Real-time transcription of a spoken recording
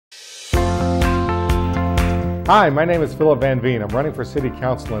Hi, my name is Philip VanVeen. I'm running for City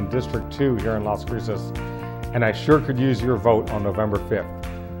Council in District 2 here in Las Cruces, and I sure could use your vote on November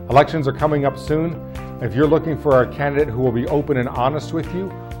 5th. Elections are coming up soon. If you're looking for a candidate who will be open and honest with you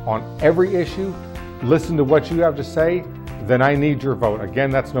on every issue, listen to what you have to say, then I need your vote.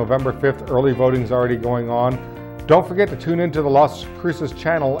 Again, that's November 5th. Early voting is already going on. Don't forget to tune into the Las Cruces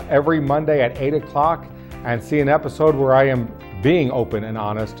channel every Monday at 8 o'clock and see an episode where I am being open and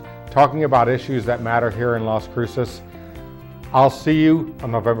honest, talking about issues that matter here in Las Cruces. I'll see you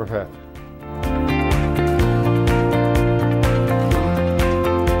on November 5th.